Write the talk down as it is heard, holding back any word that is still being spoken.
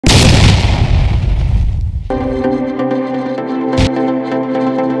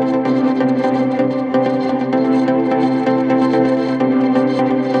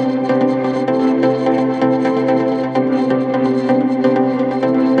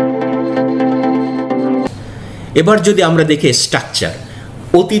এবার যদি আমরা দেখি স্ট্রাকচার,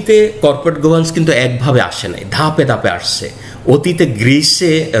 অতীতে কর্পোরেট গভর্নেন্স কিন্তু একভাবে আসে নাই, ধাপে ধাপে আসছে। অতীতে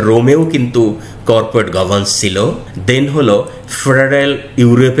গ্রিসে, রোমেও কিন্তু কর্পোরেট গভর্নেন্স ছিল। দেন হলো ফেডারেল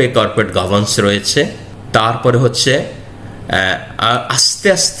ইউরোপে কর্পোরেট গভর্নেন্স রয়েছে। তারপরে হচ্ছে আস্তে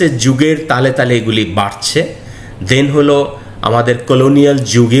আস্তে যুগের তালে তালে এগুলি বাড়ছে। দেন হলো আমাদের কলোনিয়াল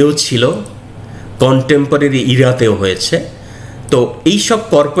যুগেও ছিল, কন্টেম্পোরারি ইরাতেও হয়েছে। তো এইসব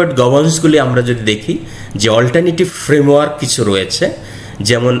কর্পোরেট গভর্নেন্সগুলি আমরা যদি দেখি যে অল্টারনেটিভ ফ্রেমওয়ার্ক কিছু রয়েছে,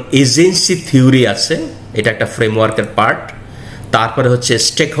 যেমন এজেন্সি থিওরি আছে, এটা একটা ফ্রেমওয়ার্কের পার্ট। তারপরে হচ্ছে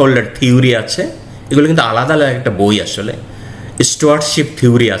স্টেক হোল্ডার থিওরি আছে, এগুলো কিন্তু আলাদা আলাদা একটা বই। আসলে স্টুয়ার্ডশিপ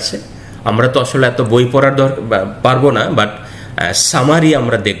থিওরি আছে। আমরা তো আসলে এত বই পড়ার পারবো না, বাট সামারি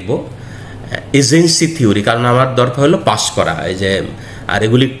আমরা দেখব। এজেন্সি থিওরি, কারণ আমার দরকার হলো পাস করা, এই যে আর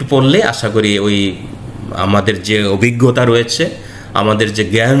এগুলি একটু পড়লে আশা করি ওই আমাদের যে অভিজ্ঞতা রয়েছে, আমাদের যে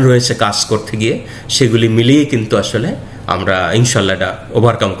জ্ঞান রয়েছে কাজ করতে গিয়ে, সেগুলি মিলিয়ে কিন্তু আসলে আমরা ইনশাল্লাহ এটা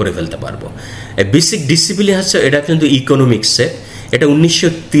ওভারকাম করে ফেলতে পারবো। বেসিক ডিসিপ্লিন হচ্ছে এটা কিন্তু ইকোনমিক্সে, এটা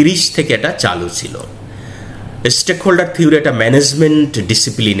 1930 থেকে এটা চালু ছিল। স্টেক হোল্ডার থিওরি এটা ম্যানেজমেন্ট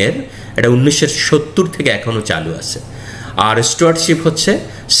ডিসিপ্লিনের, এটা 1970 থেকে এখনও চালু আছে। আর স্টুয়ার্ডশিপ হচ্ছে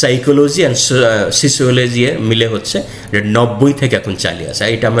সাইকোলজি অ্যান্ড সোশিওলজি মিলে হচ্ছে, এটা 90 থেকে এখন চালিয়ে আছে।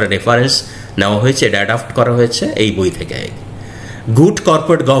 এটা আমরা রেফারেন্স নেওয়া হয়েছে, এটা অ্যাডাপ্ট করা হয়েছে এই বই থেকে। Good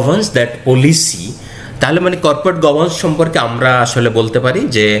corporate governance that policy, তাহলে মানে কর্পোরেট গভর্নেন্স সম্পর্কে আমরা আসলে বলতে পারি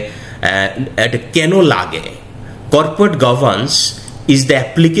যে এটা কেন লাগে। Corporate governance is the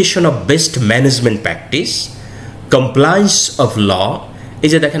application of best management practice, compliance of law. এই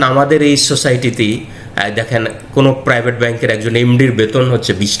যে দেখেন আমাদের এই সোসাইটিতে দেখেন কোনো প্রাইভেট ব্যাংকের একজন এমডির বেতন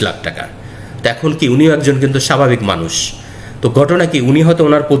হচ্ছে 20 লাখ টাকা। তো এখন কি উনিও একজন কিন্তু স্বাভাবিক মানুষ। তো ঘটনা কি, উনি হয়তো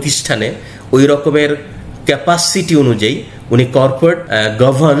ওনার প্রতিষ্ঠানে ওই রকমের ক্যাপাসিটি অনুযায়ী উনি কর্পোরেট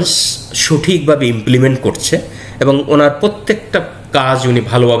গভর্নেন্স সঠিকভাবে ইমপ্লিমেন্ট করছে এবং ওনার প্রত্যেকটা কাজ উনি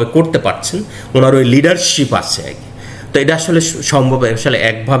ভালোভাবে করতে পারছেন, ওনার ওই লিডারশিপ আছে। তো এটা আসলে সম্ভব, আসলে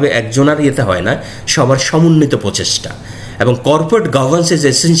একভাবে একজনের ইয়েতে হয় না, সবার সমন্বিত প্রচেষ্টা। এবং corporate governance is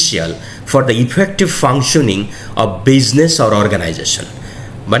essential for the effective functioning of business or organisation.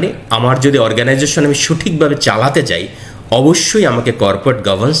 মানে আমার যদি অর্গানাইজেশন আমি সঠিকভাবে চালাতে চাই, অবশ্যই আমাকে কর্পোরেট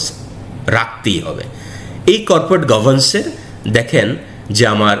গভর্নেন্স রাখতেই হবে। এই কর্পোরেট গভর্নেন্সের দেখেন যে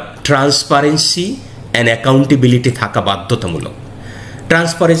আমার ট্রান্সপারেন্সি অ্যান্ড অ্যাকাউন্টেবিলিটি থাকা বাধ্যতামূলক।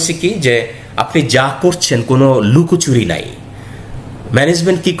 ট্রান্সপারেন্সি কি, যে আপনি যা করছেন কোনো লুকোচুরি নাই।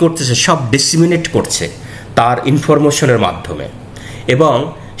 ম্যানেজমেন্ট কি করতেছে, সব ডিসিমিনেট করছে তার ইনফরমেশনের মাধ্যমে। এবং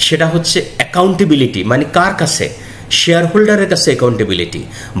সেটা হচ্ছে অ্যাকাউন্টেবিলিটি, মানে কার কাছে, শেয়ার হোল্ডারের কাছে অ্যাকাউন্টেবিলিটি,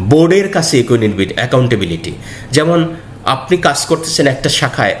 বোর্ডের কাছে অ্যাকাউন্টেবিলিটি। যেমন আপনি কাজ করতেছেন একটা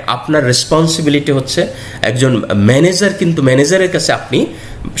শাখায়, আপনার রেসপন্সিবিলিটি হচ্ছে একজন ম্যানেজার, কিন্তু ম্যানেজারের কাছে আপনি,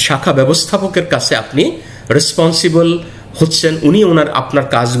 শাখা ব্যবস্থাপকের কাছে আপনি রেসপন্সিবল হচ্ছেন, উনি আপনার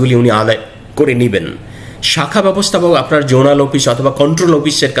কাজগুলি উনি আদায় করে নেবেন। শাখা ব্যবস্থাপক আপনার জোনাল অফিস অথবা কন্ট্রোল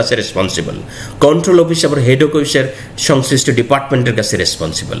অফিসের কাছে রেসপন্সিবল, কন্ট্রোল অফিস আবার হেড অফিসের সংশ্লিষ্ট ডিপার্টমেন্টের কাছে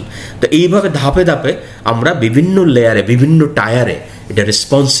রেসপন্সিবল। তো এইভাবে ধাপে ধাপে আমরা বিভিন্ন লেয়ারে, বিভিন্ন টায়ারে এটা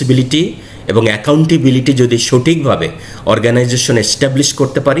রেসপন্সিবিলিটি এবং অ্যাকাউন্টেবিলিটি যদি সঠিকভাবে অর্গানাইজেশন এস্টাবলিশ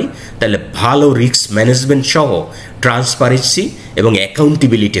করতে পারি, তাহলে ভালো রিস্ক ম্যানেজমেন্ট সহ ট্রান্সপারেন্সি এবং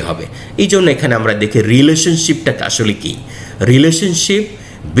অ্যাকাউন্টেবিলিটি হবে। এই জন্য এখানে আমরা দেখি রিলেশনশিপটা আসলে কি, relationship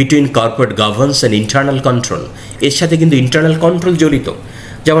between corporate governance and internal control. এর সাথে কিন্তু ইন্টারনাল কন্ট্রোল জড়িত।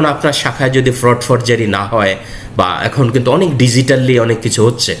 যেমন আপনার শাখায় যদি ফ্রড ফরজারি না হয়, বা এখন কিন্তু অনেক ডিজিটালি অনেক কিছু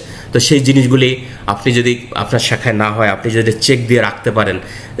হচ্ছে, তো সেই জিনিসগুলি আপনি যদি আপনার শাখায় না হয়, আপনি যদি চেক দিয়ে রাখতে পারেন,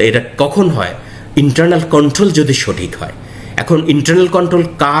 এটা কখন হয়, ইন্টারনাল কন্ট্রোল যদি সঠিক হয়। এখন ইন্টারনাল কন্ট্রোল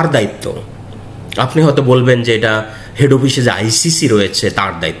কার দায়িত্ব? আপনি হয়তো বলবেন যে এটা হেড অফিসে যে আইসিসি রয়েছে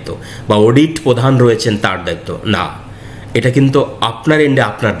তার দায়িত্ব, বা অডিট প্রধান রয়েছেন তার দায়িত্ব। না, এটা কিন্তু আপনার এন্ডে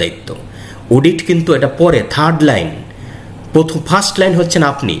আপনার দায়িত্ব। অডিট কিন্তু এটা পরে, থার্ড লাইন। ফার্স্ট লাইন হচ্ছেন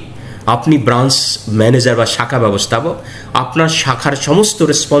আপনি ব্রাঞ্চ ম্যানেজার বা শাখা ব্যবস্থাপক, আপনার শাখার সমস্ত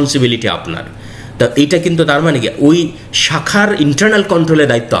রেসপন্সিবিলিটি আপনার। তা এটা কিন্তু তার মানে কি, ওই শাখার ইন্টারনাল কন্ট্রোলের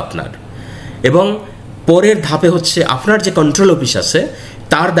দায়িত্ব আপনার। এবং পরের ধাপে হচ্ছে আপনার যে কন্ট্রোল অফিস আছে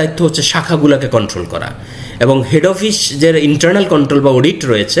তার দায়িত্ব হচ্ছে শাখাগুলোকে কন্ট্রোল করা। এবং হেড অফিস যে ইন্টারনাল কন্ট্রোল বা অডিট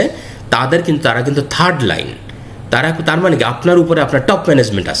রয়েছে তারা কিন্তু থার্ড লাইন। তার মানে কি, আপনার উপরে আপনার টপ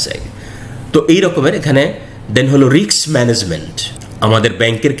ম্যানেজমেন্ট আছে। তো এই রকমের এখানে দেন হলো রিস্ক ম্যানেজমেন্ট, আমাদের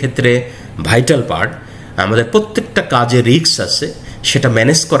ব্যাংকের ক্ষেত্রে ভাইটাল পার্ট। আমাদের প্রত্যেকটা কাজে রিস্ক আছে, সেটা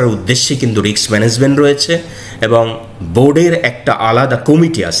ম্যানেজ করার উদ্দেশ্যে কিন্তু রিস্ক ম্যানেজমেন্ট রয়েছে। এবং বোর্ডের একটা আলাদা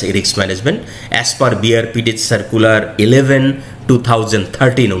কমিটি আছে risk management, as per BRPD circular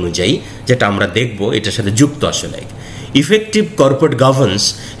 11/2013 অনুযায়ী, যেটা আমরা দেখব এটার সাথে যুক্ত। আসলে effective corporate governance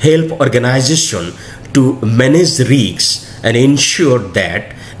help organisation to manage risks and ensure that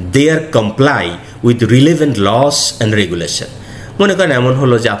they are comply with relevant laws and regulation. মনে করেন এমন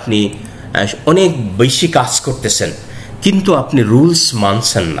হলো যে আপনি অনেক বেশি কাজ করতেছেন কিন্তু আপনি রুলস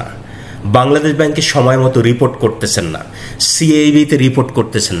মানছেন না, বাংলাদেশ ব্যাংকে সময় মতো রিপোর্ট করতেছেন না, সিআইবিতে রিপোর্ট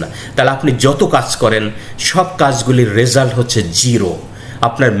করতেছেন না, তাহলে আপনি যত কাজ করেন সব কাজগুলির রেজাল্ট হচ্ছে জিরো।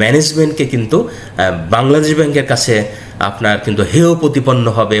 আপনার ম্যানেজমেন্টকে কিন্তু বাংলাদেশ ব্যাংকের কাছে আপনার কিন্তু হেয় প্রতিপন্ন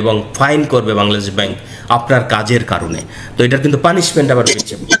হবে এবং ফাইন করবে বাংলাদেশ ব্যাংক আপনার কাজের কারণে। তো এটার কিন্তু পানিশমেন্ট আবার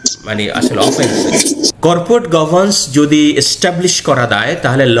মানে আসলে অফেন্স। কর্পোরেট গভর্নেন্স যদি এস্টাবলিশ করা দেয়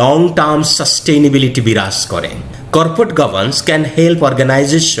তাহলে লং টার্ম সাস্টেইনেবিলিটি বিরাজ করে। Corporate governance can help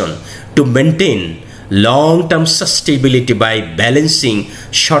organisation to maintain long term sustainability by balancing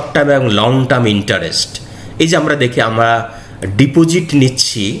short term এবং লং টার্ম ইন্টারেস্ট। এই যে আমরা দেখি আমরা ডিপোজিট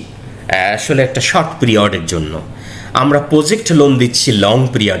নিচ্ছি আসলে একটা শর্ট পিরিয়ডের জন্য, আমরা প্রজেক্ট লোন দিচ্ছি লং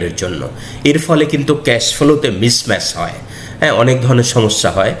পিরিয়ডের জন্য, এর ফলে কিন্তু ক্যাশ ফ্লোতে মিসম্যাচ হয়, হ্যাঁ অনেক ধরনের সমস্যা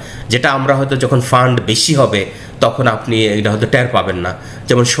হয়, যেটা আমরা হয়তো যখন ফান্ড বেশি হবে তখন আপনি এটা হয়তো টের পাবেন না।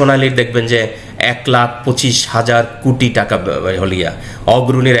 যেমন সোনালীর দেখবেন যে 1,25,000 কোটি টাকা হলিয়া,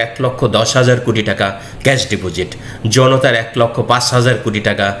 অগ্রণীর 1,10,000 কোটি টাকা ক্যাশ ডিপোজিট, জনতার 1,05,000 কোটি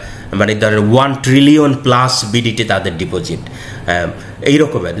টাকা, মানে ধরেন 1 ট্রিলিয়ন প্লাস বিডিটি তাদের ডিপোজিট এই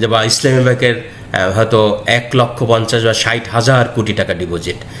রকমের, বা ইসলামী ব্যাংকের হয়তো 1,50,000 বা 60,000 কোটি টাকা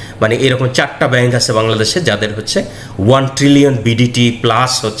ডিপোজিট। মানে এরকম 4টা ব্যাংক আছে বাংলাদেশে যাদের হচ্ছে 1 ট্রিলিয়ন বিডিটি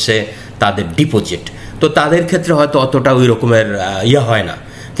প্লাস হচ্ছে তাদের ডিপোজিট। তো তাদের ক্ষেত্রে হয়তো অতটা ওই রকমের হয় না,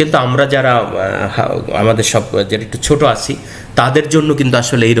 কিন্তু আমরা যারা আমাদের সব যারা একটু ছোট আছি তাদের জন্য কিন্তু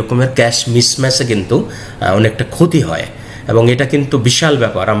আসলে এই রকমের ক্যাশ মিসম্যাচে কিন্তু অনেকটা ক্ষতি হয় এবং এটা কিন্তু বিশাল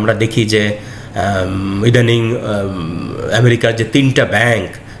ব্যাপার। আমরা দেখি যে ইদানিং আমেরিকার যে 3টা ব্যাংক,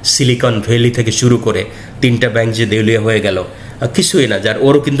 সিলিকন ভ্যালি থেকে শুরু করে 3টা ব্যাংক যে দেউলিয়া হয়ে গেল, কিছুই না, যার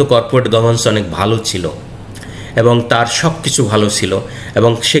ওরও কিন্তু কর্পোরেট গভর্নেন্স অনেক ভালো ছিল এবং তার সব কিছু ভালো ছিল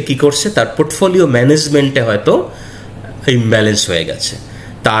এবং সে কী করছে, তার পোর্টফোলিও ম্যানেজমেন্টে হয়তো ইমব্যালেন্স হয়ে গেছে,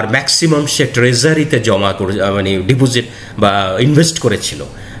 তার ম্যাক্সিমাম সে ট্রেজারিতে জমা করে মানে ডিপোজিট বা ইনভেস্ট করেছিল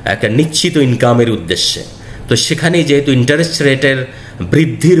একটা নিশ্চিত ইনকামের উদ্দেশ্যে। তো সেখানেই যেহেতু ইন্টারেস্ট রেটের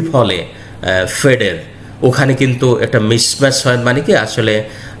বৃদ্ধির ফলে ফেডের ওখানে কিন্তু একটা মিসম্যাচ হয়, মানে কি আসলে,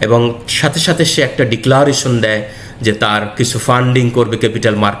 এবং সাথে সাথে সে একটা ডিক্লারেশন দেয় যে তার কিছু ফান্ডিং করবে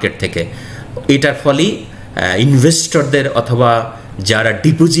ক্যাপিটাল মার্কেট থেকে। এটার ফলেই ইনভেস্টরদের অথবা যারা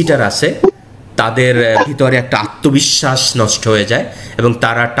ডিপোজিটার আছে তাদের ভিতরে একটা আত্মবিশ্বাস নষ্ট হয়ে যায় এবং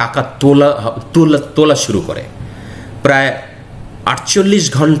তারা টাকা তোলা শুরু করে। প্রায় 48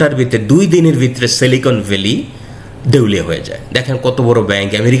 ঘন্টার ভিতরে 2 দিনের ভিতরে সিলিকন ভ্যালি দেউলিয়া হয়ে যায়। দেখেন কত বড় ব্যাংক,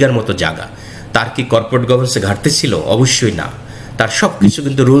 আমেরিকার মতো জায়গা, তার কি কর্পোরেট গভর্নেন্সে ঘাটতি ছিল? অবশ্যই না, তার সব কিছু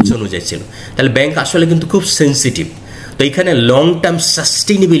কিন্তু রুলস অনুযায়ী ছিল। তাহলে ব্যাংক আসলে কিন্তু খুব সেন্সিটিভ। তো এখানে লং টার্ম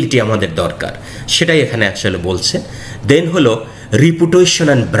সাস্টেইনেবিলিটি আমাদের দরকার, সেটাই এখানে আসলে বলছে। দেন হলো রিপুটেশন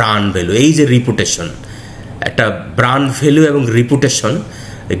অ্যান্ড ব্র্যান্ড ভ্যালু। এই যে রিপুটেশন, একটা ব্র্যান্ড ভ্যালু এবং রিপুটেশন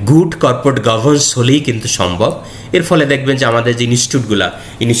গুড কর্পোরেট গভর্নেন্স হলেই কিন্তু সম্ভব। এর ফলে দেখবেন যে আমাদের যে ইনস্টিটিউটগুলো,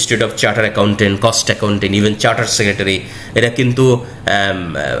 institute of charter accountant, cost accountant, even charter secretary, এরা কিন্তু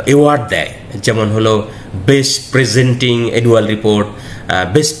অ্যাওয়ার্ড দেয়, যেমন হলো best presenting annual report,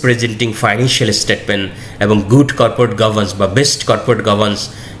 best presenting financial statement এবং গুড কর্পোরেট গভর্নেন্স বা বেস্ট কর্পোরেট গভর্নেন্স।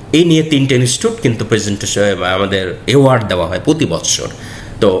 এই নিয়ে 3টে ইনস্টিটিউট কিন্তু প্রেজেন্টেশন আমাদের অ্যাওয়ার্ড দেওয়া হয় প্রতি বছর।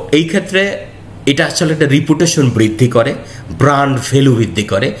 তো এই ক্ষেত্রে এটা আসলে একটা রিপুটেশন বৃদ্ধি করে, ব্র্যান্ড ভ্যালু বৃদ্ধি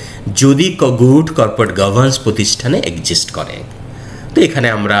করে যদি গুড কর্পোরেট গভর্নেন্স প্রতিষ্ঠানে এক্সিস্ট করে। তো এখানে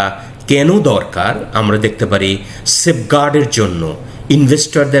আমরা কেন দরকার আমরা দেখতে পারি, সেফগার্ডের জন্য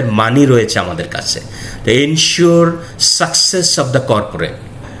ইনভেস্টরদের মানি রয়েছে আমাদের কাছে। তো ensure success of the corporate,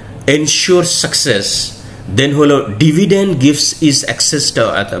 ensure success. দেন হলো dividend gives is access to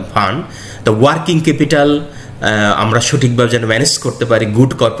fund, the working capital আমরা সঠিকভাবে যেন ম্যানেজ করতে পারি।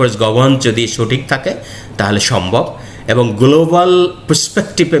 গুড কর্পোরেট গভর্নেন্স যদি সঠিক থাকে তাহলে সম্ভব, এবং গ্লোবাল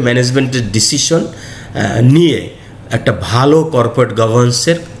পার্সপেক্টিভে ম্যানেজমেন্টের ডিসিশন নিয়ে একটা ভালো কর্পোরেট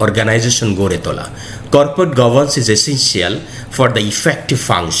গভর্নেন্সের অর্গানাইজেশন গড়ে তোলা। Corporate governance is essential for the effective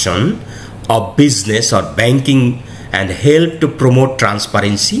function of business or banking and help to promote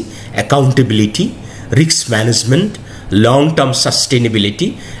transparency, accountability, risk management, long term sustainability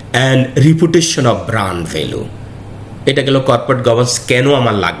and reputation of brand value. এটা গেল corporate governance কেন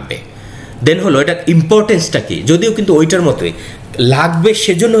আমার লাগবে। দেন হলো এটার ইম্পর্টেন্সটা কি, যদিও কিন্তু ওইটার মতোই লাগবে,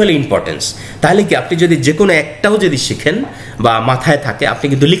 সেজন্য হলে ইম্পর্টেন্স। তাহলে কি আপনি যদি যে কোনো একটাও যদি শিখেন বা মাথায় থাকে আপনি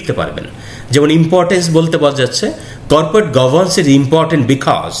কিন্তু লিখতে পারবেন। যেমন ইম্পর্টেন্স বলতে বোঝা যাচ্ছে corporate governance is important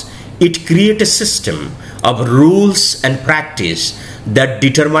because it creates a system of rules and practice that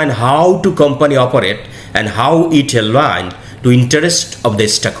determine how to company operate and how it align to interest of the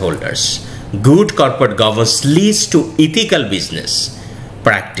stakeholders. Good corporate governance leads to ethical business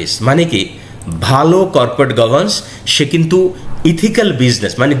practice. মানে কি, ভালো corporate governance সে কিন্তু ethical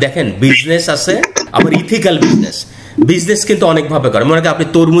business, মানে দেখেন business আছে আবার ethical business. Business কিন্তু অনেকভাবে করে। মনে করেন আপনি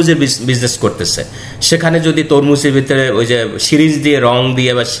তরমুজের বিজনেস করতেছে, সেখানে যদি তরমুজের ভিতরে ওই যে সিরিজ দিয়ে রং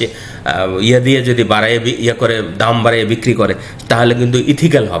দিয়ে বা ইয়ে দিয়ে যদি বাড়ায় ইয়ে করে দাম বাড়িয়ে বিক্রি করে, তাহলে কিন্তু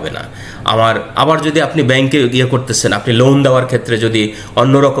ইথিক্যাল হবে না। আবার যদি আপনি ব্যাংকে ইয়ে করতেছেন, আপনি লোন দেওয়ার ক্ষেত্রে যদি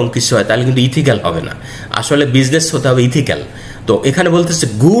অন্যরকম কিছু হয়, তাহলে কিন্তু ইথিক্যাল হবে না। আসলে বিজনেস হতে হবে ইথিক্যাল। তো এখানে বলতেছে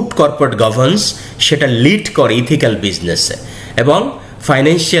গুড কর্পোরেট গভর্নেন্স সেটা লিড করে ইথিক্যাল বিজনেসে, এবং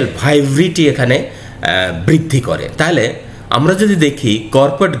ফাইন্যান্সিয়াল ভাইব্রিটি এখানে বৃদ্ধি করে। তাহলে আমরা যদি দেখি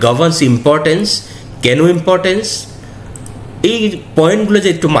কর্পোরেট গভর্নেন্স ইম্পর্টেন্স, কেন ইম্পর্টেন্স, এই পয়েন্টগুলো যে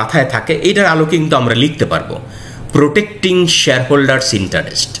একটু মাথায় থাকে, এটার আলোকে কিন্তু আমরা লিখতে পারবো। প্রোটেক্টিং শেয়ার হোল্ডার্স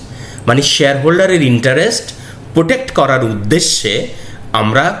ইন্টারেস্ট, মানে শেয়ার হোল্ডারের ইন্টারেস্ট প্রোটেক্ট করার উদ্দেশ্যে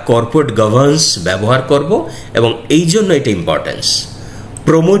আমরা কর্পোরেট গভর্নেন্স ব্যবহার করব, এবং এই জন্য এটা ইম্পর্টেন্স।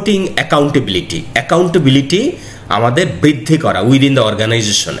 প্রমোটিং অ্যাকাউন্টেবিলিটি আমাদের বৃদ্ধি করা উইদিন দ্য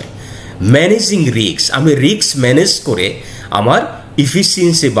অর্গানাইজেশনে। ম্যানেজিং রিস্ক, আমি রিস্ক ম্যানেজ করে আমার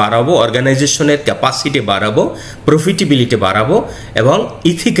ইফিসিয়েন্সি বাড়াবো, অর্গানাইজেশনের ক্যাপাসিটি বাড়াবো, প্রফিটেবিলিটি বাড়াবো, এবং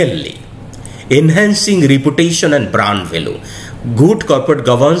ethically enhancing reputation and brand value. Good corporate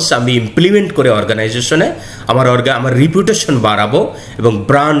governance আমি ইমপ্লিমেন্ট করে অর্গানাইজেশনে আমার রিপুটেশন বাড়াবো এবং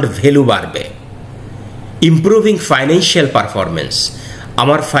ব্র্যান্ড ভ্যালু বাড়বে। ইমপ্রুভিং ফাইন্যান্সিয়াল পারফরমেন্স,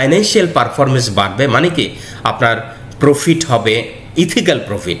 আমার ফাইন্যান্সিয়াল পারফরমেন্স বাড়বে, মানে কি আপনার প্রফিট হবে ইথিক্যাল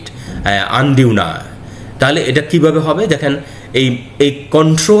প্রফিট, আনডিউ না। তাহলে এটা কিভাবে হবে দেখেন, এই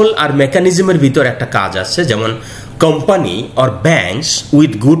কন্ট্রোল আর মেকানিজমের ভিতর একটা কাজ আছে। যেমন company or banks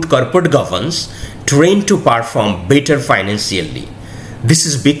with good corporate governance train to perform better financially. This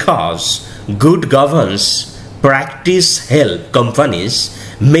is because good governance practice help companies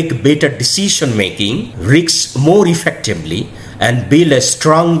make better decision making, risks more effectively, and build a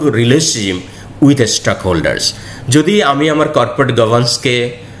strong relationship with the stakeholders. যদি আমি আমার corporate গভর্নেন্সকে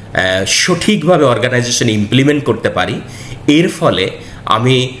সঠিকভাবে অর্গানাইজেশনে implement করতে পারি, এর ফলে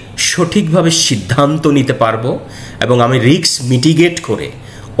আমি সঠিকভাবে সিদ্ধান্ত নিতে পারবো, এবং আমি রিস্ক মিটিগেট করে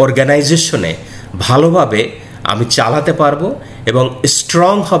অর্গানাইজেশনে ভালোভাবে আমি চালাতে পারবো, এবং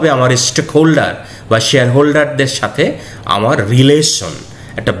স্ট্রং হবে আমার স্টেক হোল্ডার বা শেয়ার হোল্ডারদের সাথে আমার রিলেশন,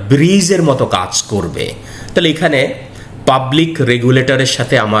 একটা ব্রিজের মতো কাজ করবে। তাহলে এখানে পাবলিক রেগুলেটরের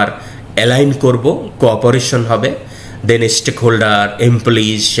সাথে আমার অ্যালাইন করব, কোঅপারেশন হবে, দেন stake holder,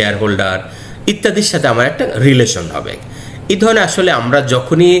 employees, share holder ইত্যাদির সাথে আমার একটা রিলেশন হবে। এই ধরনের আসলে আমরা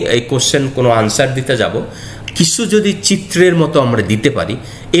যখনই এই কোশ্চেন কোনো আনসার দিতে যাব, কিছু যদি চিত্রের মতো আমরা দিতে পারি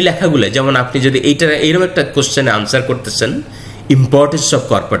এই লেখাগুলো, যেমন আপনি যদি এইরকম একটা কোশ্চেনে আনসার করতেছেন ইম্পর্টেন্স অফ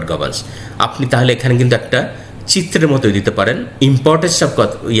কর্পোরেট গভর্নেন্স, আপনি তাহলে এখানে কিন্তু একটা চিত্রের মতো দিতে পারেন ইম্পর্টেন্স অফ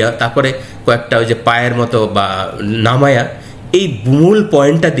তারপরে কয়েকটা ওই যে পায়ের মতো বা নামায়া, এই মূল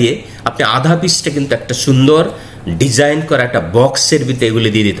পয়েন্টটা দিয়ে আপনি আধা পিসটা কিন্তু একটা সুন্দর ডিজাইন করা একটা বক্সের ভিতরে এগুলো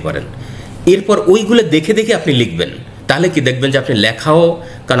দিয়ে দিতে পারেন। এরপর ওইগুলো দেখে দেখে আপনি লিখবেন, তাহলে কি দেখবেন যে আপনি লেখাও,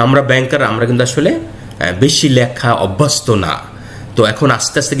 কারণ আমরা ব্যাংকার, আমরা কিন্তু আসলে বেশি লেখা অভ্যস্ত না, তো এখন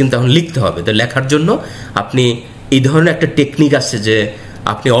আস্তে আস্তে কিন্তু এখন লিখতে হবে। তো লেখার জন্য আপনি এই ধরনের একটা টেকনিক আছে যে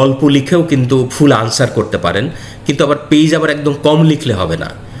আপনি অল্প লিখেও কিন্তু ফুল আনসার করতে পারেন, কিন্তু আবার পেজ আবার একদম কম লিখলে হবে না,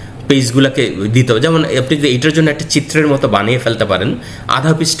 পেজগুলোকে দিতে হবে। যেমন আপনি যদি এটার জন্য একটা চিত্রের মতো বানিয়ে ফেলতে পারেন,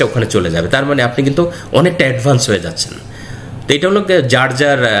 আধা পিসটা ওখানে চলে যাবে, তার মানে আপনি কিন্তু অনেকটা অ্যাডভান্স হয়ে যাচ্ছেন। তো এটা হলো যার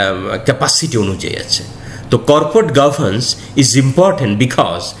যার ক্যাপাসিটি অনুযায়ী আছে। তো corporate governance is important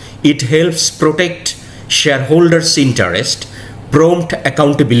because it helps protect shareholders' interest, prompt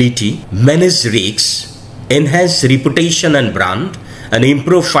accountability, manage risks, enhance reputation and brand, and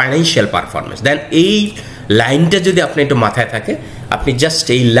improve financial performance. Then এই লাইনটা যদি আপনি একটু মাথায় থাকে, আপনি জাস্ট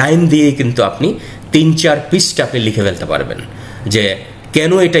এই লাইন দিয়ে কিন্তু আপনি 3-4 পৃষ্ঠা আপনি লিখে ফেলতে পারবেন যে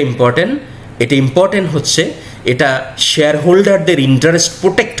কেন এটা ইম্পর্টেন্ট। এটা ইম্পর্টেন্ট হচ্ছে এটা শেয়ার হোল্ডারদের ইন্টারেস্ট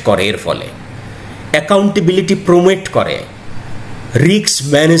প্রোটেক্ট করে, এর ফলে অ্যাকাউন্টেবিলিটি প্রমোট করে, রিস্ক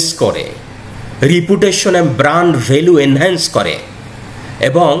ম্যানেজ করে, reputation and brand value enhance করে,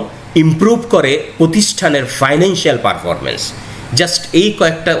 এবং ইমপ্রুভ করে প্রতিষ্ঠানের ফাইন্যান্সিয়াল পারফরমেন্স। জাস্ট এই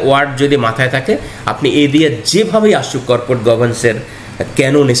কয়েকটা ওয়ার্ড যদি মাথায় থাকে, আপনি এ দিয়ে যেভাবেই আসুক কর্পোরেট গভর্নেন্সের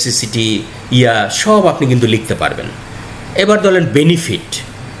কেন নেসেসিটি সব আপনি কিন্তু লিখতে পারবেন। এবার ধরেন বেনিফিট,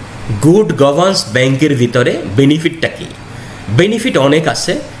 গুড গভর্নেন্স ব্যাংকের ভিতরে বেনিফিটটা কি? বেনিফিট অনেক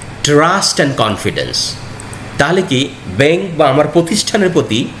আছে। ট্রাস্ট অ্যান্ড কনফিডেন্স, তাহলে কি ব্যাংক বা আমার প্রতিষ্ঠানের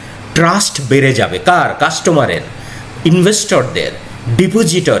প্রতি ট্রাস্ট বেড়ে যাবে, কার? কাস্টমারের, ইনভেস্টরদের,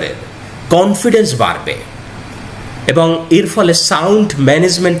 ডিপোজিটরের কনফিডেন্স বাড়বে, এবং এর ফলে সাউন্ড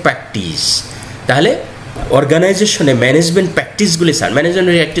ম্যানেজমেন্ট প্র্যাকটিস, তাহলে অর্গানাইজেশনে ম্যানেজমেন্ট প্র্যাকটিসগুলি স্যার, ম্যানেজমেন্ট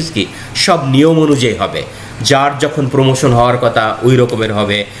প্র্যাকটিস কি সব নিয়ম অনুযায়ী হবে, যার যখন প্রমোশন হওয়ার কথা ওই রকমের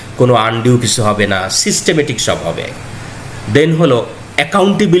হবে, কোনো আনডিউ কিছু হবে না, সিস্টেমেটিক সব হবে। দেন হলো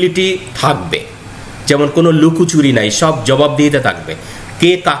অ্যাকাউন্টেবিলিটি থাকবে, যেমন কোনো লুকোচুরি নাই, সব জবাবদিহিতে থাকবে,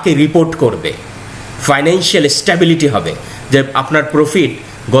 কে কাকে রিপোর্ট করবে। ফাইন্যান্সিয়াল স্ট্যাবিলিটি হবে, যে আপনার প্রফিট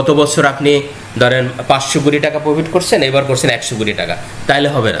গত বছর আপনি ধরেন 500 কোটি টাকা প্রফিট করছেন, এবার করছেন 100 কোটি টাকা, তাইলে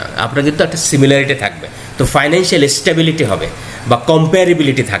হবে না, আপনার কিন্তু একটা সিমিলারিটি থাকবে। তো ফাইন্যান্সিয়াল স্ট্যাবিলিটি হবে বা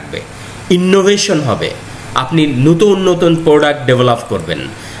কম্পারেবিলিটি থাকবে। ইনোভেশন হবে, আপনি নতুন নতুন প্রোডাক্ট ডেভেলপ করবেন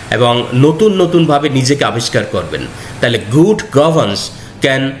এবং নতুন নতুনভাবে নিজেকে আবিষ্কার করবেন, তাহলে good governance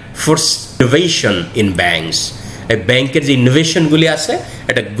can force innovation in banks. এই ব্যাংকের যে ইনোভেশনগুলি আছে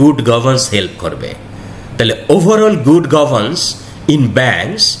এটা গুড গভর্নেন্স হেল্প করবে। তাহলে overall good governance in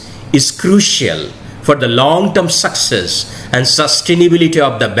banks is crucial for the long-term success and sustainability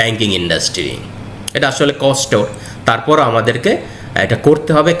of the banking industry. এটা আসলে কষ্ট, তারপর আমাদেরকে এটা করতে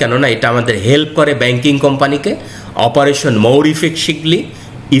হবে, কেননা এটা আমাদের হেল্প করে ব্যাংকিং কোম্পানিকে operation more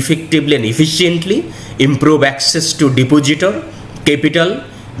effectively and efficiently, improve access to depositor capital,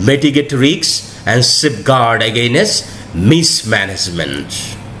 mitigate risks and safeguard against mismanagement.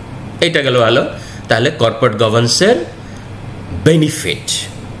 এটা গেল ভালো। তাহলে কর্পোরেট গভর্নেন্সের বেনিফিট।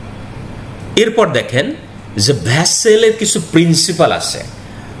 এরপর দেখেন যে ভ্যাসেলের কিছু প্রিন্সিপাল আছে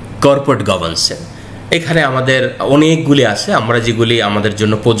কর্পোরেট গভর্নেন্সের। এখানে আমাদের অনেকগুলি আছে, আমরা যেগুলি আমাদের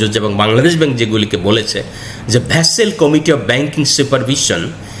জন্য প্রযোজ্য এবং বাংলাদেশ ব্যাংক যেগুলিকে বলেছে যে vessel committee of banking supervision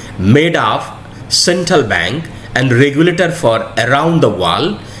made of central bank and regulator for around the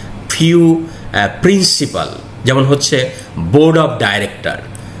world few principal, যেমন হচ্ছে বোর্ড অফ ডাইরেক্টর,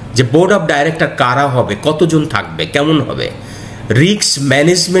 যে বোর্ড অফ ডাইরেক্টর কারা হবে, কতজন থাকবে, কেমন হবে, রিস্ক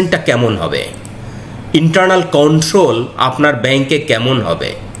ম্যানেজমেন্টটা কেমন হবে, ইন্টারনাল কন্ট্রোল আপনার ব্যাংকে কেমন হবে,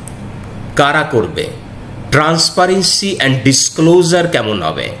 কারা করবে, ট্রান্সপারেন্সি অ্যান্ড ডিসক্লোজার কেমন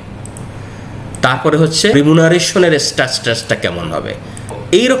হবে, তারপরে হচ্ছে রিমুনারেশনের স্ট্যাটাসটা কেমন হবে।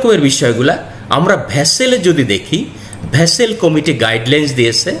 এই রকমের বিষয়গুলা আমরা ভ্যাসেলে যদি দেখি, ভ্যাসেল কমিটি গাইডলাইন্স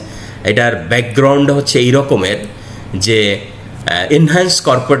দিয়েছে। এটার ব্যাকগ্রাউন্ড হচ্ছে এই রকমের যে enhance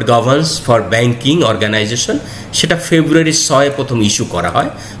corporate governance for banking organisation, সেটা ফেব্রুয়ারি 6 প্রথম ইস্যু করা হয়,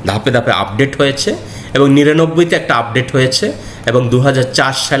 ধাপে ধাপে আপডেট হয়েছে এবং 99-তে একটা আপডেট হয়েছে এবং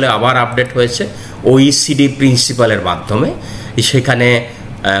 2004 সালে আবার আপডেট হয়েছে OECD প্রিন্সিপালের মাধ্যমে। সেখানে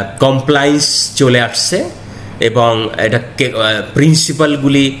কমপ্লায়েন্স চলে আসছে এবং এটা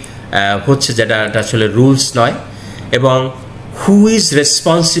প্রিন্সিপালগুলি হচ্ছে যেটা আসলে রুলস নয়, এবং who is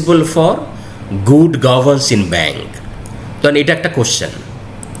responsible for good governance in bank. তখন এটা একটা কোশ্চেন,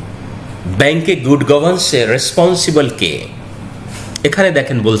 ব্যাংকে গুড গভর্নেন্সে রেসপন্সিবল কে? এখানে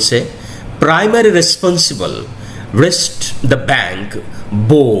দেখেন বলছে primary responsible rest the bank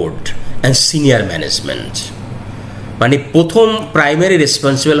board and senior management. মানে প্রথম প্রাইমারি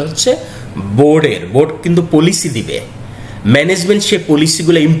রেসপন্সিবল হচ্ছে বোর্ডের, বোর্ড কিন্তু পলিসি দিবে, ম্যানেজমেন্ট সে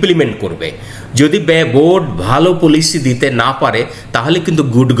পলিসিগুলো ইমপ্লিমেন্ট করবে। যদি বোর্ড ভালো পলিসি দিতে না পারে তাহলে কিন্তু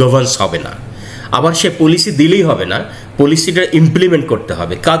গুড গভর্নেন্স হবে না। আবার সে পলিসি দিলেই হবে না, পলিসিটা ইমপ্লিমেন্ট করতে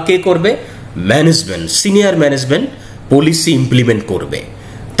হবে। কে করবে? Management, senior management policy implement করবে।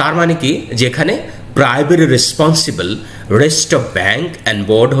 তার মানে কি, যেখানে primary responsible rest of bank and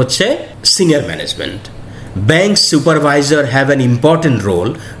board হচ্ছে senior management. Bank supervisor have an important role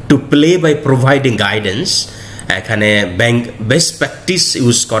to play by providing guidance, এখানে ব্যাংক বেস্ট প্র্যাকটিস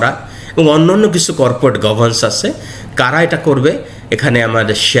ইউজ করা এবং অন্যান্য কিছু কর্পোরেট গভর্নেন্স আছে। কারা এটা করবে? এখানে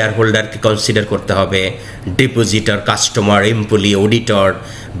আমাদের শেয়ার হোল্ডারকে কনসিডার করতে হবে, depositor, customer, employee, auditor,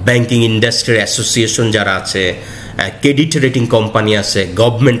 banking ইন্ডাস্ট্রির অ্যাসোসিয়েশন যারা আছে, ক্রেডিট রেটিং কোম্পানি আছে,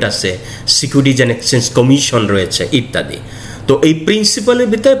 গভর্নমেন্ট আছে, সিকিউরিটিজ অ্যান্ড এক্সচেঞ্জ কমিশন রয়েছে ইত্যাদি। তো এই প্রিন্সিপালের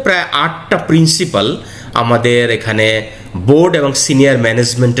ভিতরে প্রায় 8টা প্রিন্সিপাল আমাদের এখানে বোর্ড এবং সিনিয়র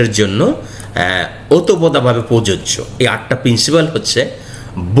ম্যানেজমেন্টের জন্য ওতপ্রোতভাবে প্রযোজ্য। এই 8টা প্রিন্সিপাল হচ্ছে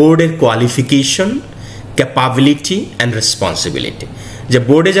বোর্ডের কোয়ালিফিকেশন, ক্যাপাবিলিটি অ্যান্ড রেসপন্সিবিলিটি, যে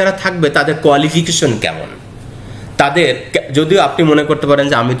বোর্ডে যারা থাকবে তাদের কোয়ালিফিকেশন কেমন, তাদের, যদিও আপনি মনে করতে পারেন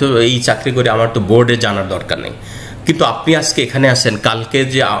যে আমি তো এই চাকরি করি, আমার তো বোর্ডে জানার দরকার নেই, কিন্তু আপনি আজকে এখানে আসেন, কালকে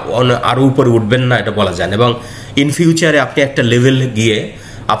যে আরও উপরে উঠবেন না এটা বলা যায় না, এবং ইন ফিউচারে আপনি একটা লেভেল গিয়ে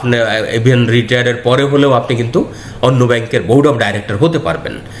আপনি ইভেন রিটায়ারের পরে হলেও আপনি কিন্তু অন্য ব্যাংকের বোর্ড অফ ডাইরেক্টর হতে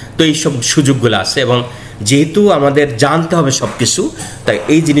পারবেন। তো এই সব সুযোগগুলো আছে এবং যেহেতু আমাদের জানতে হবে সব কিছু, তাই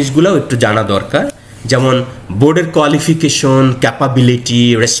এই জিনিসগুলোও একটু জানা দরকার। যেমন বোর্ডের কোয়ালিফিকেশন, ক্যাপাবিলিটি,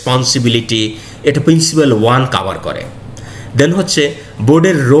 রেসপন্সিবিলিটি, এটা প্রিন্সিপাল 1 কাভার করে। দেন হচ্ছে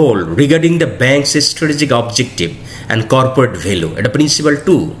বোর্ডের role regarding the banks strategic objective and corporate value, এটা principal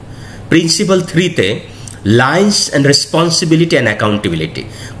 2। Principal 3-তে lines and responsibility and accountability,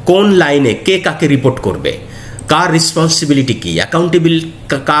 কোন লাইনে কে কাকে রিপোর্ট করবে, কার রেসপন্সিবিলিটি কি, অ্যাকাউন্টেবল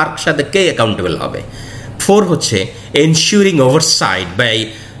কার সাথে কে অ্যাকাউন্টেবল হবে। 4 হচ্ছে ensuring oversight by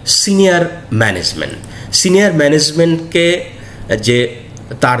senior management, senior ম্যানেজমেন্টকে যে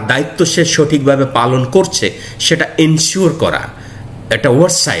তার দায়িত্ব সে সঠিকভাবে পালন করছে সেটা এনশিওর করা, একটা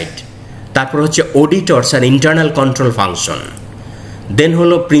ওভারসাইট। তারপর হচ্ছে অডিটরস অ্যান্ড ইন্টারনাল কন্ট্রোল ফাংশন। দেন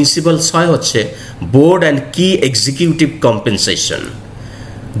হলো প্রিন্সিপাল 6 হচ্ছে বোর্ড অ্যান্ড কি এক্সিকিউটিভ কম্পেনসেশন।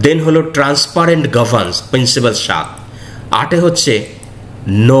 দেন হলো ট্রান্সপারেন্ট গভর্নেন্স, প্রিন্সিপাল 7। 8 হচ্ছে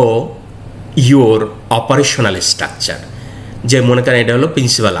নো ইউর অপারেশনাল স্ট্রাকচার, যে মনে করেন এটা হলো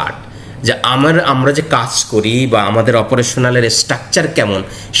প্রিন্সিপাল 8, যে আমরা যে কাজ করি বা আমাদের অপারেশনালের স্ট্রাকচার কেমন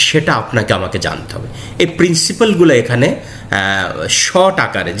সেটা আপনাকে আমাকে জানতে হবে। এই প্রিন্সিপালগুলো এখানে শর্ট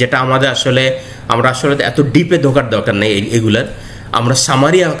আকারে, যেটা আমরা আসলে এত ডিপে ঢোকার দরকার নেই, এগুলার আমরা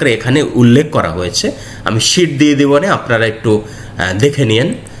সামারি আকারে এখানে উল্লেখ করা হয়েছে। আমি শিট দিয়ে দেবো না, আপনারা একটু দেখে নিন,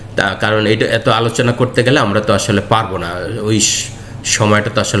 কারণ এটা এত আলোচনা করতে গেলে আমরা তো আসলে পারবো না, ওই সময়টা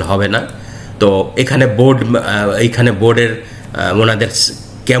তো আসলে হবে না। তো এখানে বোর্ডের ওনাদের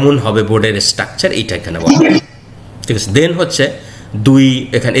কেমন হবে বোর্ডের স্ট্রাকচার, এইটা এখানে বলা, ঠিক আছে। দেন হচ্ছে 2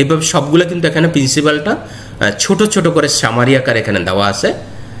 এখানে এইভাবে সবগুলো কিন্তু এখানে প্রিন্সিপালটা ছোট ছোট করে সামারি আকার এখানে দেওয়া আছে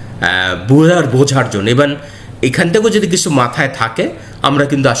বোঝার জন্য। এবং এখান থেকেও যদি কিছু মাথায় থাকে আমরা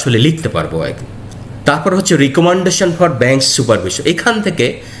কিন্তু আসলে লিখতে পারবো। তারপর হচ্ছে রিকমেন্ডেশন ফর ব্যাংক সুপারভিশন। এখান থেকে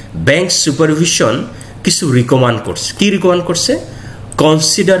ব্যাংক সুপারভিশন কিছু রিকমেন্ড করছে। কি রিকমেন্ড করছে?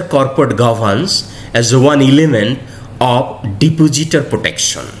 Consider corporate governance as one element of depositor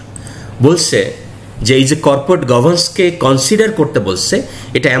protection. বলছে যে এই যে কর্পোরেট গভর্নেন্সকে কনসিডার করতে বলছে,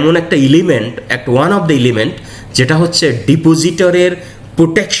 এটা এমন একটা element, one of the element, যেটা হচ্ছে ডিপোজিটরের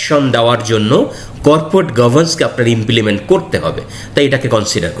প্রোটেকশন দেওয়ার জন্য কর্পোরেট গভর্নেন্সকে আপনার ইমপ্লিমেন্ট করতে হবে, তাই এটাকে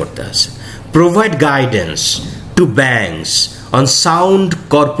কনসিডার করতে আছে। Provide guidance two banks on sound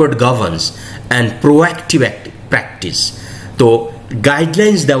corporate governance and proactive practice. তো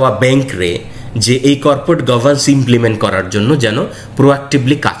গাইডলাইন্স দেওয়া ব্যাংকরে যে এই কর্পোরেট গভর্নেন্স ইমপ্লিমেন্ট করার জন্য যেন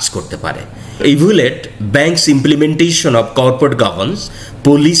প্রোঅ্যাক্টিভলি কাজ করতে পারে। Evaluate banks implementation of corporate governance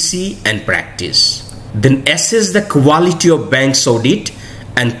policy and practice. Then assess the quality of banks audit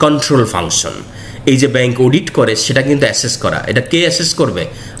and control function. এই যে ব্যাংক অডিট করে সেটা কিন্তু অ্যাসেস করা, এটা কে অ্যাসেস করবে?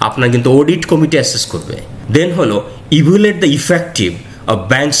 আপনার কিন্তু অডিট কমিটি অ্যাসেস করবে। দেন হলো evaluate the effective of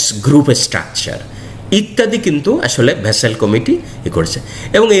banks group structure ইত্যাদি কিন্তু আসলে ভেসেল কমিটি করেছে।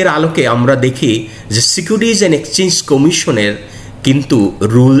 এবং এর আলোকে আমরা দেখি যে সিকিউরিটিজ অ্যান্ড এক্সচেঞ্জ কমিশনের কিন্তু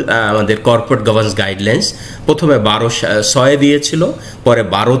রুল, আমাদের কর্পোরেট গভর্নেন্স গাইডলাইন্স প্রথমে 6 দিয়েছিল, পরে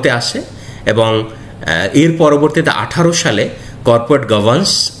 12তে আসে, এবং এর পরবর্তীতে 18 সালে কর্পোরেট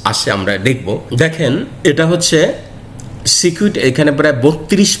গভর্নেন্স আসে। আমরা দেখব, দেখেন এটা হচ্ছে সিকিউরিটি, এখানে প্রায়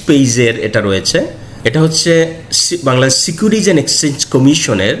 32 পেজের এটা রয়েছে। এটা হচ্ছে বাংলাদেশ সিকিউরিটিজ অ্যান্ড এক্সচেঞ্জ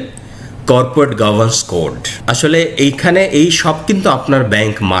কমিশনের কর্পোরেট গভর্নেন্স কোড। আসলে এইখানে এই সব কিন্তু আপনার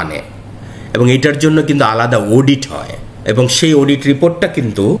ব্যাংক মানে, এবং এটার জন্য কিন্তু আলাদা অডিট হয়, এবং সেই অডিট রিপোর্টটা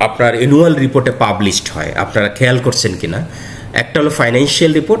কিন্তু আপনার অ্যানুয়াল রিপোর্টে পাবলিশড হয়। আপনারা খেয়াল করছেন কিনা? একটা হলো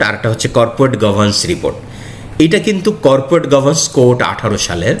ফাইন্যান্সিয়াল রিপোর্ট, আর একটা হচ্ছে কর্পোরেট গভর্নেন্স রিপোর্ট। এটা কিন্তু কর্পোরেট গভর্নেন্স কোড 18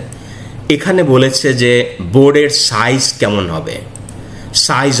 সালের। এখানে বলেছে যে বোর্ডের সাইজ কেমন হবে,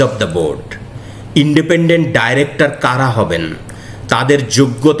 size of the board, independent director কারা হবেন, তাদের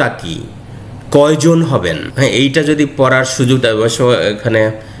যোগ্যতা কি, কয়জন হবেন। হ্যাঁ, এইটা যদি পড়ার সুযোগ দেয়, অবশ্য এখানে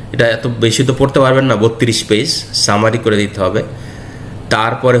এটা এত বেশি তো পড়তে পারবেন না, 32 পেজ সামারি করে দিতে হবে।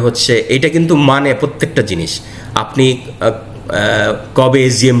 তারপরে হচ্ছে এটা কিন্তু মানে প্রত্যেকটা জিনিস, আপনি কবে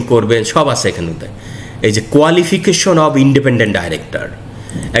এজিএম করবেন সব আছে এখানে। এই যে কোয়ালিফিকেশন অফ ইন্ডিপেন্ডেন্ট ডাইরেক্টর,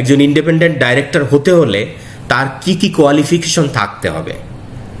 একজন ইন্ডিপেন্ডেন্ট ডাইরেক্টর হতে হলে তার কি কি কোয়ালিফিকেশন থাকতে হবে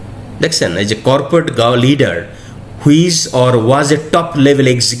দেখছেন। এই যে corporate leader who's or was A top level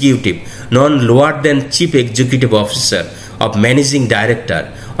executive non lower then chief executive officer of managing director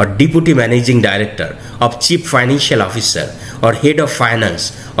or deputy managing director of chief financial officer or head of finance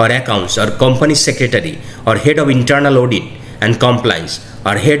or accounts or company secretary or head of internal audit and compliance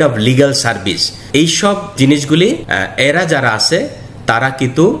or head of legal service, এই সব জিনিসগুলি এরা যারা আছে তারা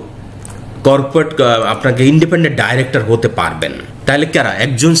কিন্তু corporate আপনাকে independent director হতে পারবেন। তাহলে কারা?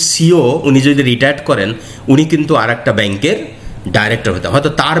 একজন সিও উনি যদি রিটায়ার্ড করেন উনি কিন্তু আর একটা ব্যাংকের ডাইরেক্টর হতে, হয়তো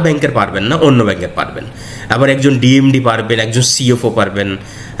তার ব্যাংকের পারবেন না, অন্য ব্যাংকের পারবেন। আবার একজন ডিএমডি পারবেন, একজন সিএফও পারবেন,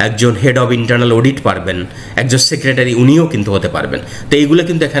 একজন হেড অফ ইন্টারনাল অডিট পারবেন, একজন সেক্রেটারি উনিও কিন্তু হতে পারবেন। তো এইগুলো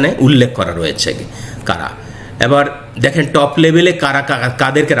কিন্তু এখানে উল্লেখ করা রয়েছে কারা। এবার দেখেন টপ লেভেলে কারা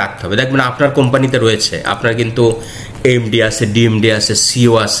কাদেরকে রাখতে হবে। দেখবেন আপনার কোম্পানিতে রয়েছে, আপনার কিন্তু এমডি আছে, ডিএমডি আছে,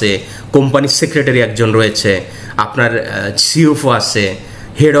 সিও আছে, কোম্পানির সেক্রেটারি একজন রয়েছে, আপনার সিএফও আছে,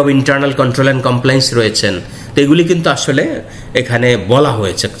 head of internal control and compliance রয়েছেন। তো এগুলি কিন্তু আসলে এখানে বলা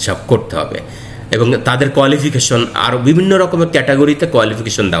হয়েছে সব করতে হবে, এবং তাদের কোয়ালিফিকেশন আরও বিভিন্ন রকমের ক্যাটাগরিতে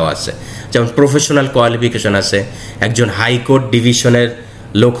কোয়ালিফিকেশন দেওয়া আছে। যেমন প্রফেশনাল কোয়ালিফিকেশন আছে, একজন হাইকোর্ট ডিভিশনের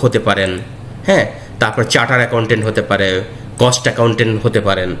লোক হতে পারেন, হ্যাঁ, তারপর চার্টার অ্যাকাউন্টেন্ট হতে পারে, কস্ট অ্যাকাউন্টেন্ট হতে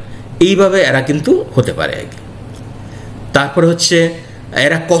পারেন, এইভাবে এরা কিন্তু হতে পারে। তারপরে হচ্ছে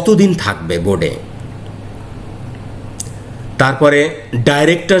এরা কতদিন থাকবে বোর্ডে। তারপরে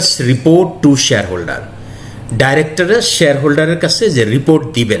directors report to share holder, ডাইরেক্টররা share হোল্ডারের কাছে যে রিপোর্ট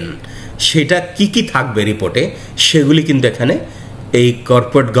দিবেন সেটা কি কি থাকবে রিপোর্টে, সেগুলি কিন্তু এখানে এই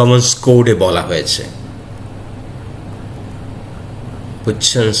কর্পোরেট গভর্নেন্স কোডে বলা হয়েছে,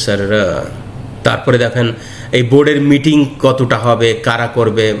 বুঝছেন স্যাররা। তারপরে দেখেন এই বোর্ডের মিটিং কতটা হবে, কারা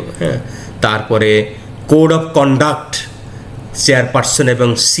করবে, হ্যাঁ। তারপরে কোড অফ কন্ডাক্ট চেয়ারপারসন এবং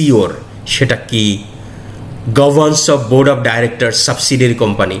সিওর সেটা কি, governance of board of director subsidiary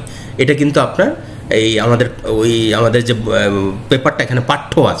company, এটা কিন্তু আপনার এই আমাদের যে পেপারটা এখানে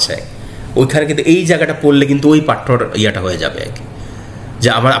পাঠ্য আছে ওইখানে কিন্তু এই জায়গাটা পড়লে কিন্তু ওই পাঠ্যর ইয়েটা হয়ে যাবে আর কি, যে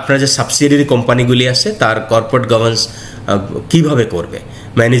আপনার যে সাবসিডিয়ারি কোম্পানিগুলি আছে তার কর্পোরেট গভর্নেন্স কীভাবে করবে,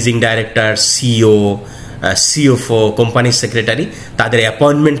 managing director, CO, CFO, company secretary, তাদের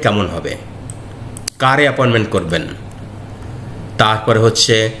অ্যাপয়েন্টমেন্ট কেমন হবে, কারে অ্যাপয়েন্টমেন্ট করবেন। তারপরে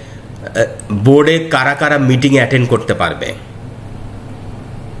হচ্ছে বোর্ডে কারা কারা মিটিংয়ে অ্যাটেন্ড করতে পারবে,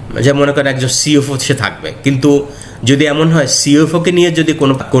 যেমন মনে করেন একজন সিএফও সে থাকবে, কিন্তু যদি এমন হয় সিএফওকে নিয়ে যদি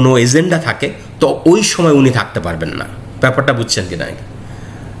কোনো এজেন্ডা থাকে তো ওই সময় উনি থাকতে পারবেন না, ব্যাপারটা বুঝছেন কি না।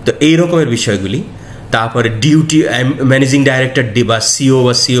 তো এই রকমের বিষয়গুলি। তারপরে ডিউটি, ম্যানেজিং ডাইরেক্টর বা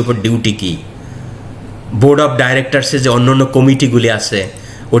সিওএফওর ডিউটি কি, বোর্ড অফ ডাইরেক্টরসের যে অন্যান্য কমিটিগুলি আছে,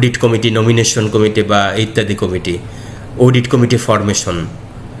 অডিট কমিটি, নমিনেশন কমিটি বা ইত্যাদি কমিটি, অডিট কমিটি ফরমেশন,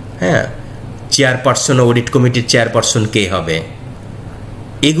 হ্যাঁ, চেয়ারপারসন ও অডিট কমিটির চেয়ারপারসন কে হবে,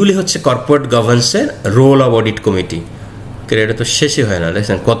 এগুলি হচ্ছে corporate গভর্নেন্সের role of audit committee. এটা তো শেষই হয় না,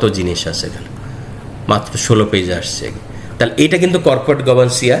 দেখছেন কত জিনিস আছে এখানে, মাত্র 16 পেজে আসছে। তাহলে এটা কিন্তু কর্পোরেট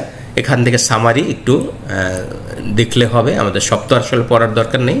গভর্নেন্স এখান থেকে সামারি একটু দেখলে হবে, আমাদের সব তো আসলে পড়ার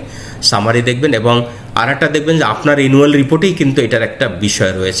দরকার নেই, সামারি দেখবেন। এবং আর একটা দেখবেন যে আপনার অ্যানুয়াল রিপোর্টেই কিন্তু এটার একটা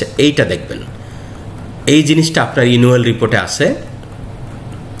বিষয় রয়েছে, এইটা দেখবেন, এই জিনিসটা আপনার অ্যানুয়াল রিপোর্টে আছে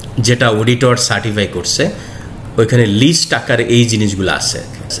যেটা অডিটর সার্টিফাই করছে, ওইখানে লিস্ট আকারে এই জিনিসগুলো আছে,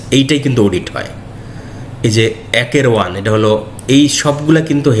 এইটাই কিন্তু অডিট হয়। এই যে 1-1 এটা হলো, এই সবগুলো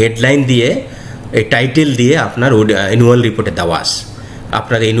কিন্তু হেডলাইন দিয়ে, এই টাইটেল দিয়ে আপনার অ্যানুয়াল রিপোর্টে দেওয়া আছে।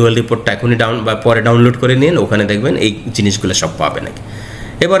 আপনার অ্যানুয়াল রিপোর্টটা এখনই পরে ডাউনলোড করে নিন, ওখানে দেখবেন এই জিনিসগুলো সব পাবেন।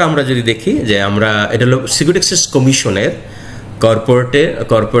 এবার আমরা যদি দেখি যে এটা হলো সিকিউরিটি এক্সচেঞ্জ কমিশনের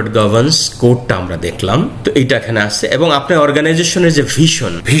কর্পোরেট গভর্নেন্স কোডটা আমরা দেখলাম, তো এইটা এখানে আছে। এবং আপনার অর্গানাইজেশনের যে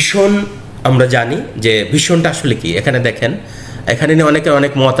ভীষণ আমরা জানি যে ভীষণটা আসলে কি, এখানে দেখেন, এখানে নিয়ে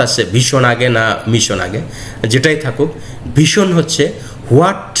অনেক মত আছে, ভীষণ আগে না মিশন আগে, যেটাই থাকুক, ভীষণ হচ্ছে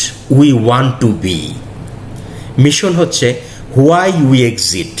what we want to B, mission হচ্ছে why we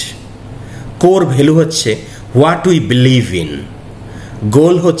exit, core value হচ্ছে হোয়াট উই বিলিভ ইন,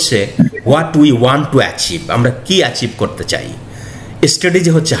 গোল হচ্ছে what we want to achieve, আমরা কি অ্যাচিভ করতে চাই,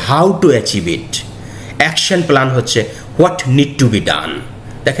 স্ট্র্যাটেজি হচ্ছে how to achieve it, action plan হচ্ছে what need to be done.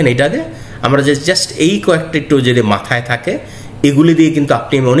 দেখেন এটাকে আমরা যে জাস্ট এই কয়েকটা একটু যদি মাথায় থাকে, এগুলি দিয়ে কিন্তু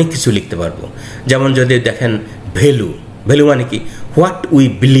আপনি আমি অনেক কিছু লিখতে পারবো। যেমন যদি দেখেন ভ্যালু মানে কি, হোয়াট উই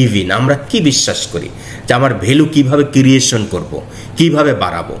বিলিভ ইন, আমরা কি বিশ্বাস করি, যে আমার ভ্যালু কিভাবে ক্রিয়েশন করব, কিভাবে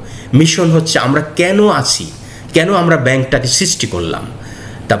বাড়াবো। মিশন হচ্ছে আমরা কেন আছি, কেন আমরা ব্যাংকটাকে সৃষ্টি করলাম।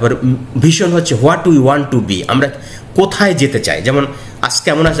 তারপর ভিশন হচ্ছে what we want to B, আমরা কোথায় যেতে চাই। যেমন আজকে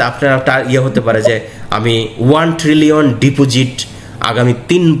কেমন আছে আপনার একটা হতে পারে যে আমি 1 ট্রিলিয়ন ডিপোজিট আগামী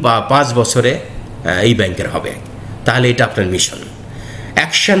 3 বা 5 বছরে এই ব্যাংকের হবে, তাহলে এটা আপনার মিশন।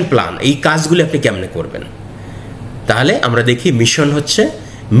 অ্যাকশন প্ল্যান, এই কাজগুলি আপনি কেমনে করবেন। তাহলে আমরা দেখি মিশন হচ্ছে,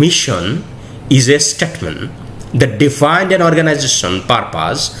 mission is a statement that defined an organisation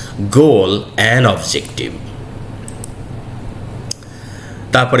purpose, goal and objective.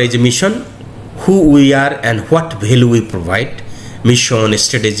 তারপরে এই যে mission, who we are and what value we provide, mission,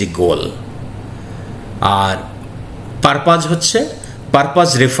 strategy, goal. R purpose হচ্ছে, purpose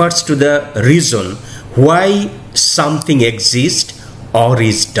refers to the reason why something exist or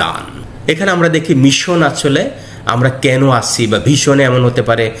is done. এখানে আমরা দেখি mission আসলে আমরা কেন আসি, বা ভিশনে এমন হতে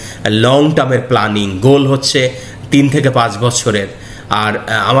পারে লং টার্মের প্ল্যানিং, গোল হচ্ছে 3 থেকে 5 বছরের, আর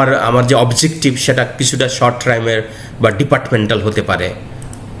আমার যে অবজেক্টিভ সেটা কিছুটা শর্ট টাইমের বা ডিপার্টমেন্টাল হতে পারে।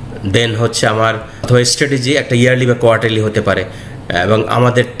 দেন হচ্ছে আমার অথবা স্ট্র্যাটেজি একটা ইয়ারলি বা কোয়ার্টারলি হতে পারে, এবং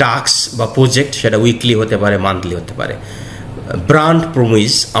আমাদের টাস্ক বা প্রজেক্ট সেটা উইকলি হতে পারে, মান্থলি হতে পারে। ব্র্যান্ড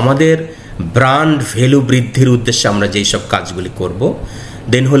প্রমিস, আমাদের ব্র্যান্ড ভ্যালু বৃদ্ধির উদ্দেশ্যে আমরা যেই সব কাজগুলি করব,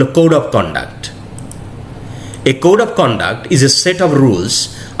 দেন হলো code of conduct. A code of conduct is a set of rules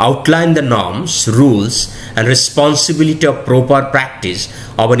outline the norms, rules, and responsibility of proper practice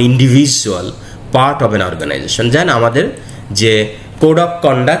of an individual part of an organization. জান আমাদের যে কোড অফ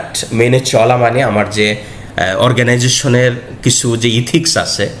কন্ডাক্ট মেনে চলা মানে আমার যে অর্গানাইজেশনের কিছু যে ইথিক্স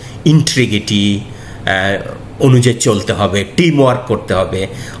আছে, ইন্টিগ্রিটি অনুযায়ী চলতে হবে, টিম ওয়ার্ক করতে হবে,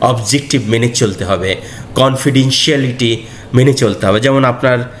 অবজেক্টিভ মেনে চলতে হবে, কনফিডেন্সিয়ালিটি মেনে চলতে হবে। যেমন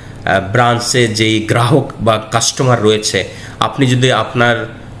আপনার ব্রাঞ্চে যেই গ্রাহক বা কাস্টমার রয়েছে, আপনি যদি আপনার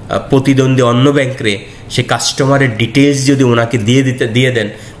প্রতিদ্বন্দ্বী অন্য ব্যাংকে সে কাস্টমারের ডিটেলস যদি ওনাকে দিয়ে দেন,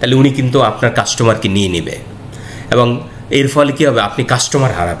 তাহলে উনি কিন্তু আপনার কাস্টমারকে নিয়ে নেবে, এবং এর ফলে কী হবে, আপনি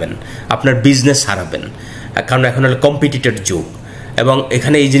কাস্টমার হারাবেন, আপনার বিজনেস হারাবেন, কারণ এখন হলো কম্পিটিটর যুগ। এবং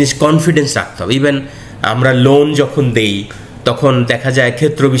এখানে এই জিনিস কনফিডেন্স রাখতে হবে। ইভেন আমরা লোন যখন দেই তখন দেখা যায়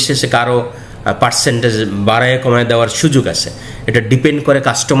ক্ষেত্র বিশেষে কারো পার্সেন্টেজ বাড়ায় কমায় দেওয়ার সুযোগ আছে, এটা ডিপেন্ড করে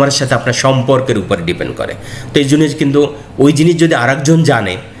কাস্টমারের সাথে আপনার সম্পর্কের উপরে ডিপেন্ড করে। তো এই জিনিস কিন্তু ওই জিনিস যদি আরেকজন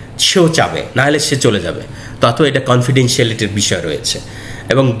জানে সেও চাবে, নাহলে সে চলে যাবে, তত এটা কনফিডেন্সিয়ালিটির বিষয় রয়েছে।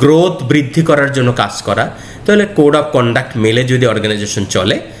 এবং গ্রোথ বৃদ্ধি করার জন্য কাজ করা, তাহলে কোড অফ কন্ডাক্ট মেলে যদি অর্গানাইজেশন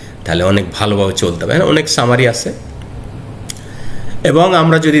চলে তাহলে অনেক ভালোভাবে চলতে হবে। অনেক সামারি আছে। এবং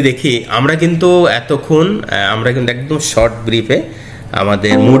আমরা যদি দেখি, আমরা কিন্তু এতক্ষণ আমরা কিন্তু একদম শর্ট ব্রিফে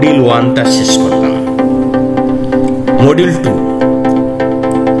আমাদের মডিউল 1টা শেষ করলাম। Module 2,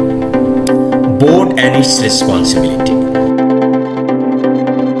 board and it's responsibility.